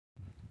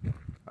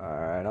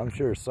Alright, I'm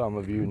sure some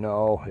of you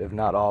know, if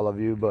not all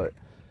of you, but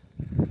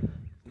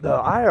the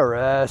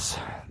IRS,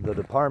 the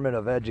Department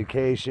of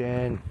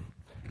Education,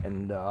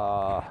 and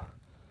the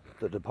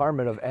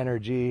Department of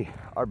Energy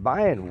are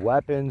buying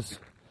weapons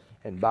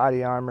and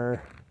body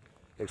armor,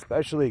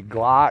 especially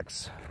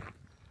Glocks,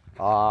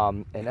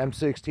 and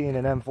M16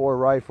 and M4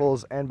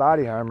 rifles and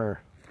body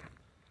armor.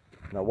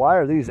 Now, why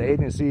are these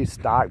agencies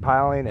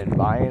stockpiling and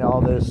buying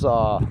all this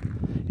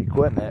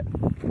equipment?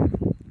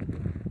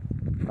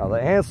 Now, the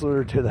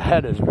answer to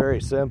that is very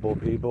simple,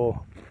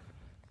 people.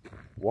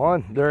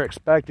 One, they're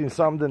expecting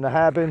something to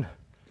happen,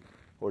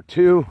 or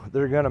two,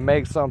 they're going to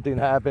make something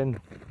happen,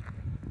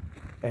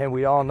 and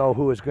we all know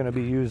who it's going to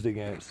be used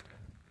against.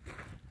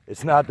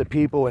 It's not the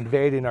people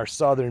invading our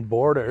southern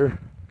border.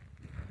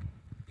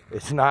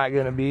 It's not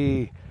going to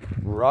be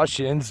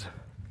Russians.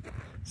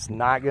 It's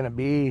not going to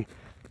be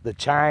the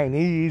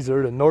Chinese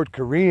or the North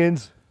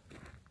Koreans.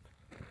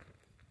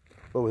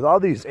 But with all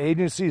these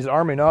agencies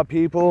arming up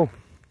people,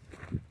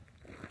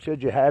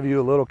 should you have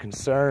you a little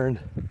concerned?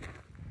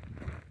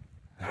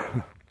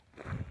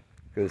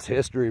 Because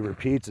history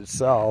repeats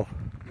itself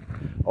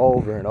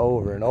over and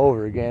over and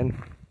over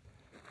again.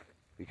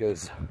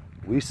 Because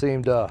we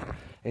seem to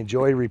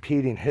enjoy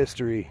repeating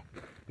history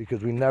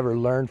because we never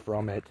learn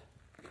from it.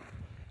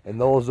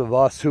 And those of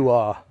us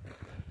who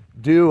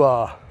do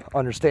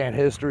understand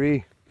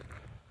history,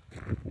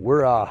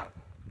 we're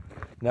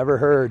never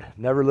heard,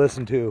 never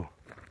listened to.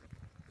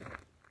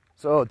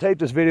 So take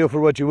this video for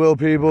what you will,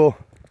 people.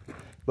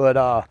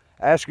 But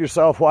ask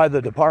yourself why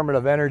the Department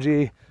of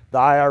Energy, the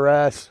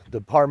IRS,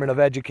 Department of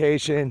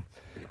Education,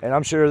 and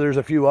I'm sure there's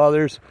a few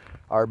others,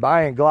 are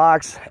buying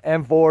Glocks,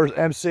 M4s,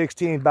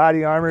 M16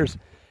 body armors,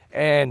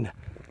 and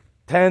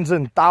tens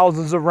and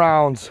thousands of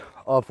rounds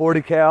of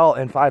 40 cal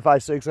and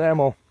 5.56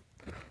 ammo.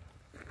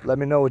 Let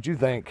me know what you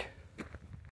think.